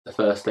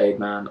first aid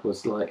man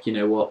was like, you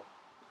know what,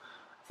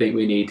 I think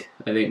we need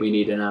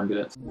an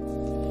ambulance.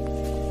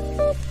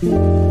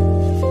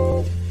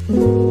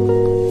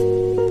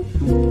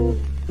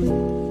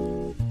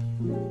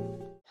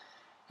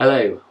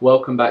 Hello,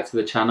 welcome back to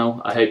the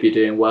channel. I hope you're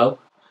doing well.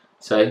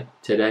 So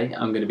today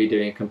I'm going to be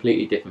doing a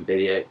completely different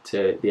video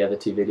to the other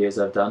two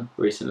videos I've done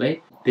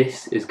recently.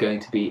 This is going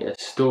to be a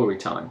story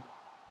time.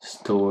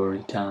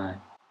 Story time.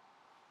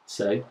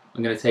 So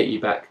I'm going to take you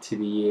back to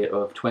the year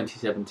of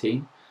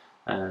 2017,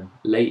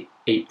 late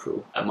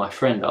April. And my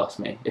friend asked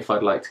me if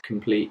I'd like to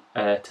complete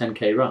a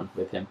 10k run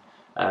with him.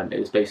 It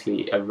was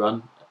basically a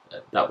run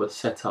that was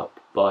set up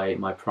by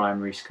my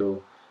primary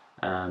school,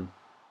 and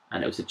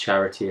it was a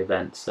charity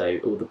event, so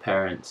all the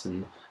parents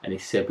and any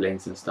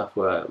siblings and stuff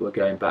were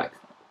going back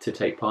to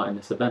take part in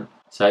this event.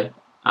 So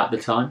at the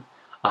time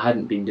I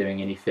hadn't been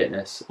doing any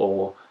fitness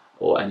or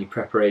any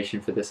preparation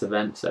for this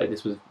event, so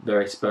this was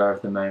very spur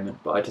of the moment,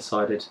 but I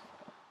decided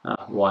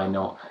why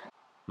not.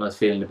 I was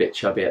feeling a bit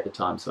chubby at the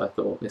time, so I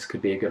thought this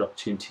could be a good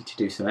opportunity to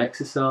do some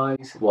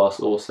exercise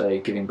whilst also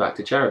giving back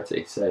to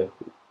charity, so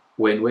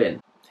win-win.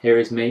 Here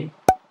is me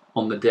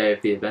on the day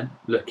of the event,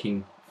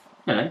 looking,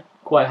 you know,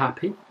 quite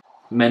happy,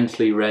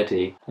 mentally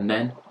ready, and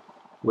then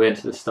we went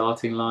to the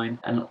starting line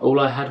and all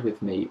I had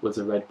with me was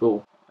a Red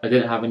Bull. I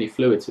didn't have any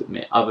fluids with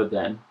me other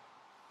than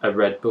a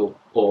Red Bull,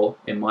 or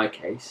in my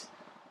case,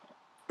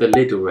 the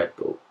Lidl Red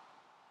Bull.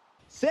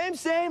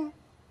 Same,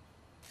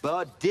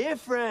 but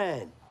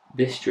different.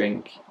 This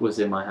drink was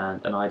in my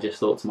hand and I just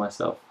thought to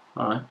myself,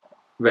 alright,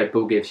 Red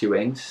Bull gives you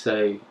wings,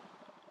 so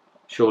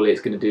surely it's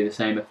going to do the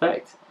same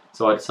effect.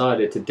 So I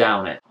decided to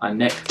down it. I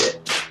necked it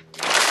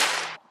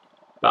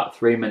about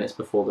 3 minutes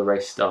before the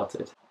race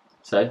started.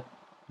 So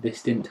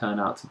this didn't turn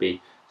out to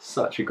be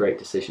such a great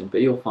decision,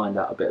 but you'll find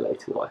out a bit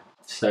later why.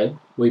 So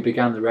we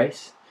began the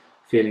race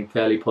feeling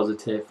fairly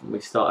positive. We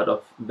started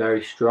off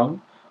very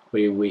strong.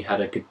 We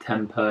had a good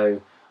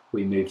tempo,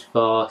 we moved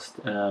fast,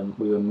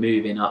 we were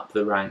moving up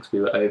the ranks,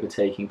 we were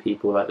overtaking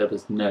people like there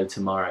was no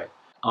tomorrow.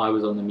 I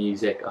was on the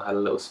music, I had a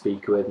little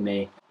speaker with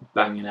me,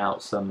 banging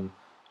out some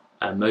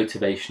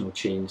motivational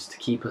tunes to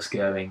keep us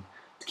going,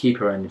 to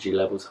keep our energy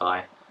levels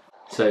high.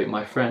 So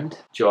my friend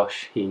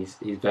Josh, he's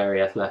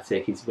very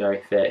athletic, he's very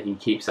fit, he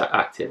keeps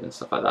active and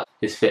stuff like that.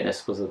 His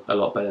fitness was a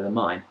lot better than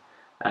mine,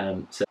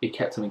 so he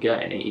kept me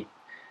going.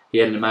 He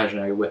had an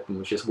imaginary whip and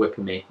was just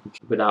whipping me.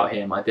 Without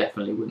him I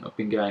definitely wouldn't have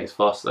been going as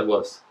fast as I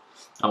was.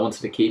 I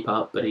wanted to keep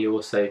up, but he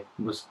also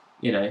was,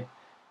 you know,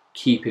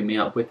 keeping me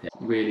up with him,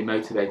 really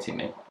motivating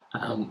me.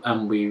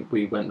 And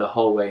we went the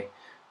whole way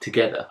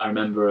together. I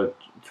remember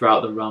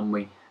throughout the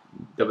run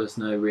there was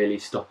no really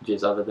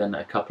stoppages other than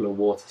a couple of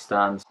water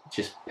stands.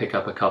 Just pick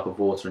up a cup of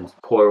water and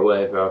pour it all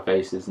over our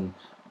faces and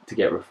to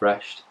get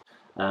refreshed.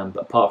 But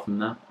apart from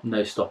that,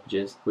 no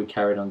stoppages. We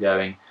carried on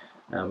going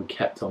and we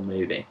kept on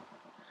moving.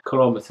 A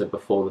kilometre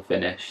before the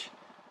finish,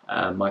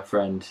 my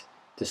friend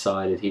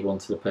decided he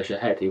wanted to push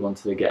ahead. He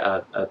wanted to get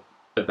a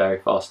very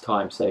fast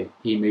time, so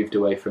he moved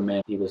away from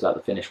me. He was at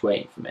the finish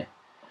waiting for me.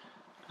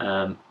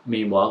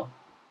 Meanwhile,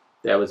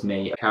 there was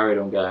me. I carried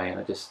on going, and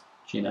I just,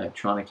 you know,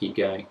 trying to keep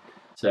going.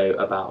 So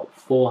about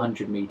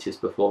 400 metres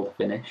before the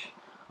finish,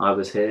 I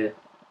was here,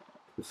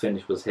 the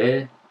finish was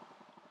here,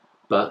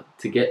 but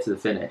to get to the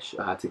finish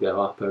I had to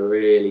go up a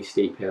really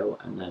steep hill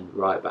and then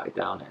right back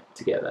down it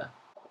to get there.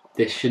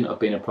 This shouldn't have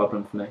been a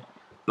problem for me,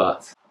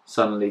 but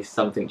suddenly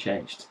something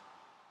changed.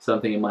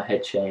 Something in my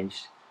head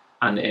changed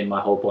and in my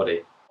whole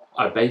body.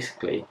 I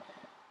basically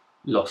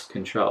lost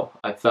control.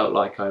 I felt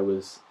like I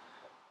was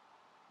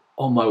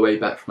on my way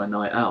back from a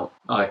night out.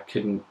 I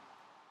couldn't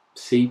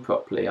see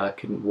properly, I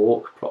couldn't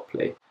walk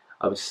properly.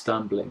 I was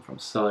stumbling from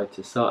side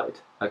to side.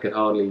 I could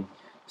hardly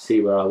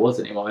see where I was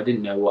anymore. I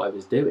didn't know what I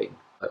was doing.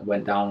 I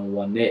went down on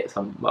one knee at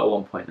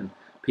one point and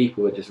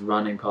people were just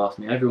running past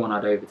me. Everyone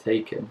I'd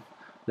overtaken,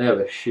 they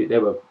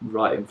were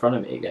right in front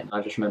of me again.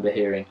 I just remember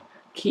hearing,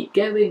 keep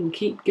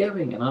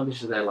going, and I was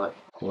just there like,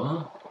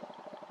 what?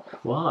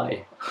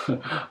 Why?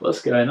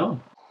 What's going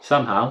on?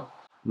 Somehow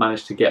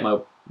managed to get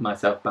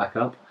myself back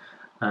up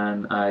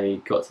and I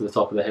got to the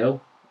top of the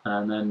hill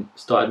and then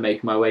started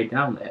making my way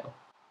down the hill.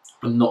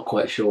 I'm not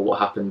quite sure what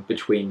happened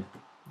between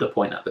the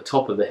point at the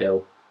top of the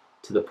hill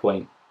to the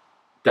point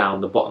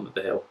down the bottom of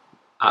the hill.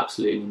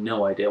 Absolutely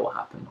no idea what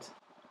happened.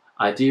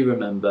 I do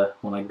remember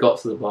when I got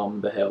to the bottom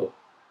of the hill,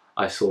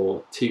 I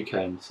saw two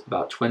cones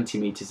about 20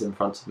 metres in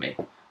front of me.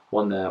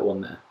 One there,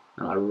 and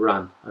I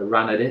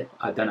ran at it.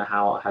 I don't know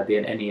how I had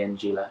any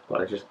energy left, but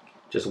I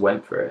just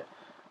went for it.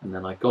 And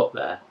then I got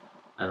there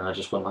and I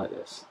just went like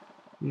this.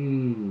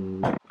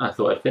 I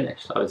thought I'd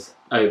finished. I was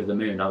over the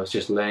moon. I was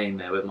just laying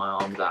there with my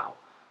arms out,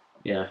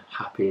 you know,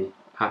 happy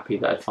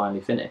that I'd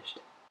finally finished.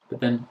 But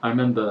then I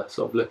remember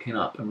sort of looking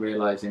up and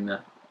realising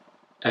that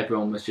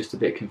everyone was just a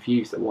bit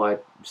confused at why I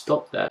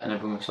stopped there, and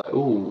everyone was like,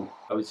 ooh.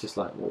 I was just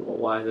like, well,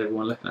 why is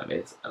everyone looking at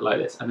me like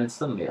this? And then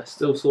suddenly I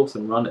still saw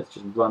some runners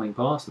just running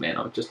past me and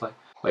I was just like,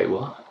 wait,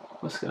 what?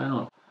 What's going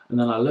on? And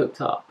then I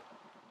looked up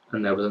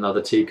and there was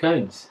another two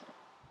cones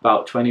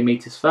about 20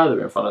 metres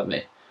further in front of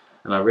me,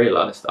 and I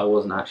realised I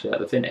wasn't actually at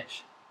the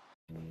finish.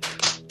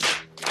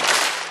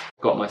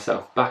 got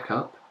myself back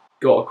up,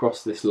 got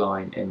across this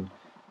line in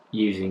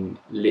using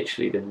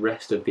literally the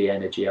rest of the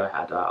energy I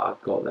had. I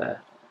got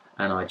there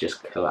and I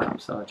just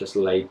collapsed. I just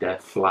laid there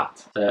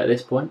flat. So at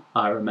this point,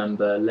 I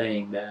remember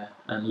laying there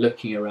and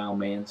looking around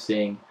me and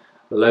seeing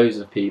loads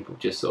of people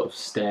just sort of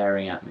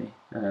staring at me,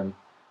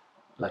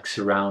 like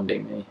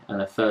surrounding me,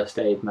 and a first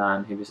aid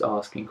man who was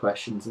asking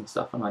questions and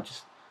stuff, and I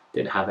just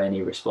didn't have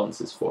any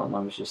responses for him. I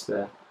was just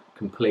there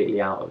completely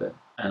out of it.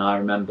 And I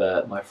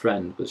remember my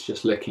friend was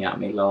just looking at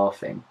me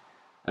laughing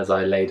as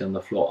I laid on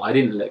the floor. I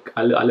didn't look,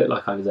 I looked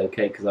like I was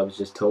okay because I was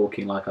just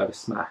talking like I was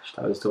smashed.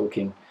 I was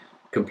talking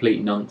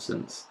complete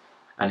nonsense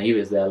and he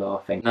was there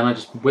laughing. Then I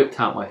just whipped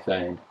out my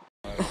phone.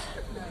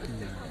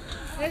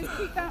 Let's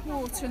keep that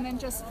water and then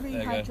just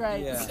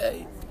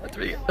rehydrate.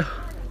 Okay.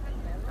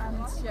 And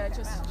yeah,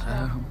 just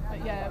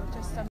but yeah,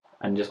 just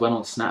and just went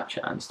on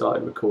Snapchat and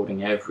started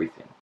recording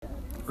everything.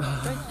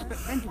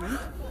 Benjamin,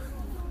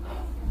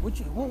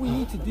 what we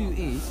need to do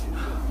is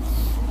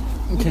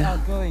we are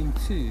going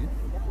to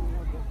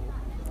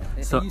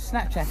use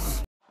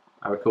Snapchat.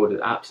 I recorded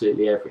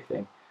absolutely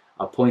everything.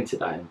 I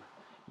pointed at him.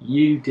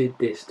 You did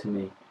this to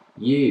me.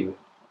 You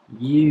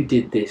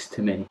did this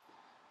to me.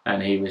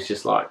 And he was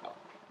just like,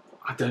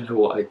 I don't know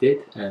what I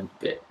did. And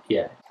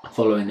yeah,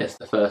 following this,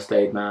 the first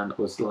aid man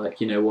was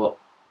like, you know what?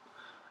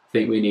 I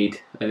think we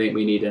need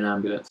an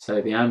ambulance.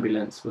 So the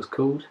ambulance was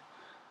called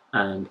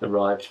and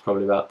arrived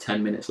probably about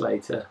 10 minutes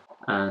later.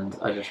 And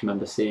I just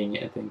remember seeing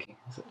it and thinking,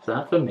 is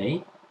that for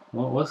me?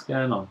 What's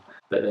going on?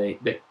 But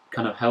they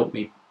kind of helped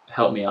me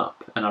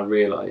up, and I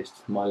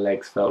realised my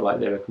legs felt like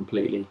they were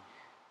completely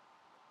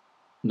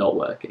not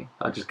working.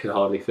 I just could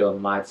hardly feel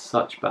them. I had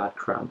such bad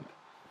cramp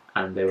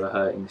and they were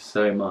hurting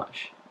so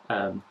much.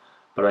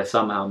 But I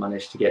somehow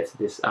managed to get to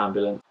this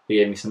ambulance. They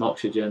gave me some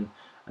oxygen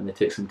and they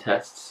took some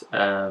tests.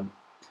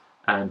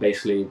 And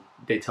basically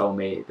they told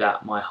me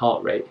that my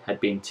heart rate had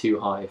been too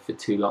high for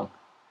too long.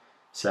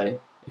 So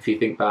if you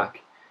think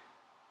back,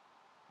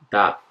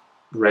 that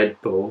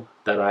Red Bull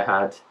that I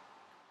had,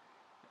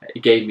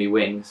 it gave me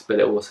wings, but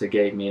it also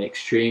gave me an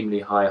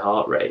extremely high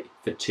heart rate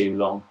for too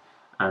long.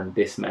 And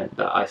this meant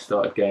that I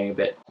started going a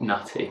bit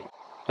nutty,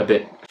 a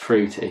bit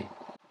fruity.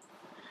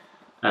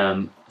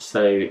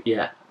 So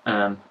yeah,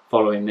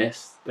 following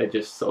this, they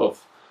just sort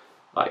of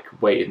like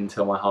waited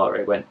until my heart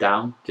rate went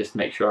down, just to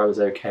make sure I was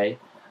okay.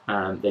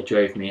 They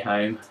drove me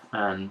home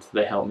and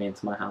they helped me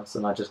into my house,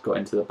 and I just got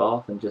into the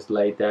bath and just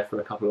laid there for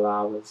a couple of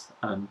hours,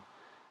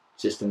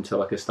 just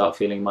until I could start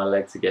feeling my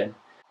legs again.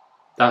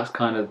 That's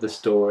kind of the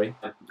story.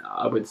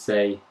 I would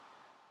say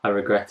I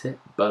regret it,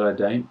 but I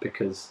don't,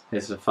 because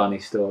it's a funny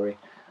story.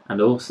 And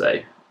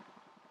also,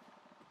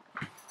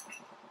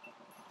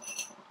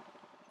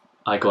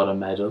 I got a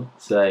medal,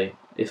 so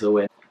it's a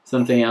win.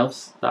 Something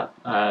else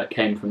that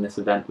came from this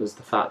event was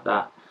the fact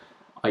that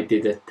I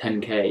did a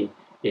 10k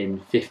in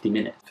 50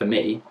 minutes. For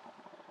me,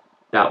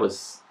 that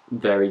was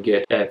very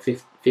good.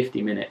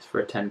 50 minutes for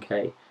a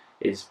 10k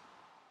is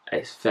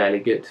fairly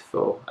good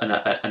for an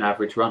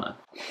average runner.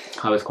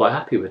 I was quite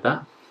happy with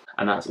that,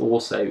 and that's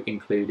also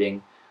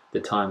including the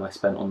time I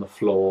spent on the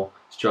floor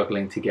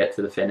struggling to get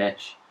to the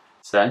finish.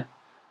 So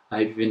I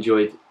hope you've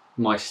enjoyed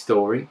my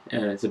story.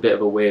 It's a bit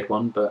of a weird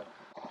one, but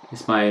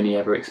it's my only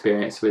ever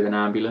experience with an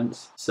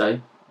ambulance.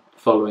 So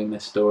following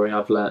this story,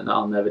 I've learnt that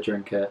I'll never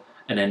drink an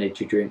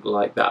energy drink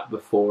like that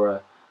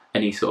before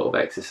any sort of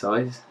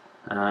exercise.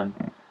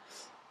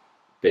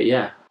 But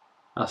yeah,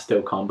 I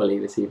still can't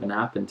believe it's even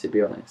happened, to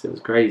be honest. It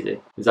was crazy.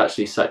 It was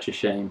actually such a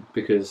shame,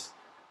 because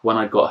when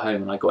I got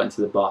home and I got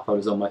into the bath, I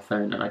was on my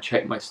phone and I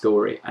checked my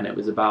story, and it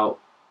was about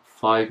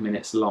 5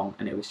 minutes long,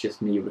 and it was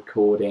just me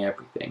recording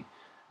everything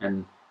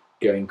and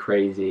going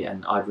crazy.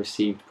 And I'd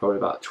received probably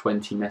about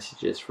 20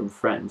 messages from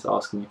friends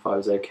asking if I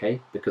was okay,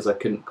 because I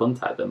couldn't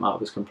contact them. I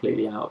was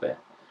completely out of it.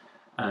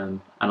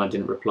 And I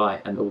didn't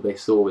reply, and all they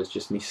saw was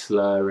just me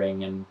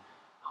slurring and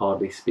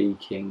hardly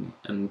speaking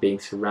and being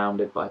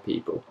surrounded by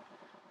people.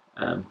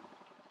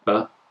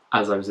 But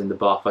as I was in the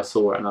bath, I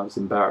saw it and I was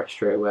embarrassed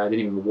straight away. I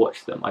didn't even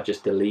watch them. I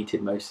just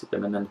deleted most of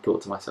them and then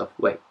thought to myself,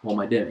 wait, what am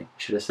I doing? I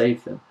should have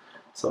saved them.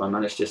 So I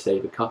managed to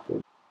save a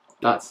couple.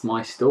 That's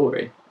my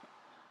story.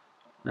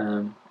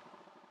 I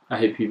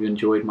hope you've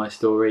enjoyed my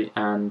story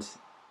and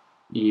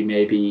you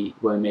maybe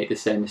won't make the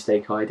same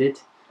mistake I did.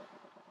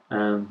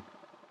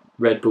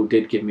 Red Bull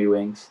did give me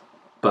wings,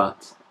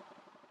 but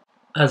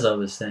as I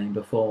was saying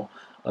before,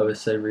 I was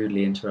so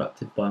rudely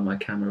interrupted by my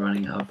camera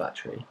running out of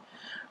battery.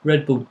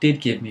 Red Bull did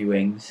give me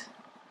wings,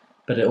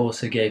 but it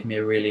also gave me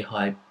a really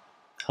high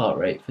heart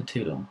rate for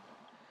too long.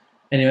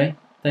 Anyway,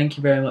 thank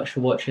you very much for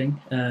watching.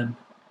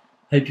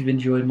 Hope you've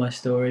enjoyed my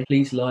story.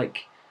 Please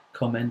like,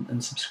 comment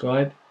and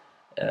subscribe.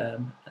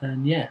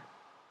 And yeah,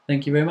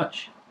 thank you very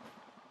much.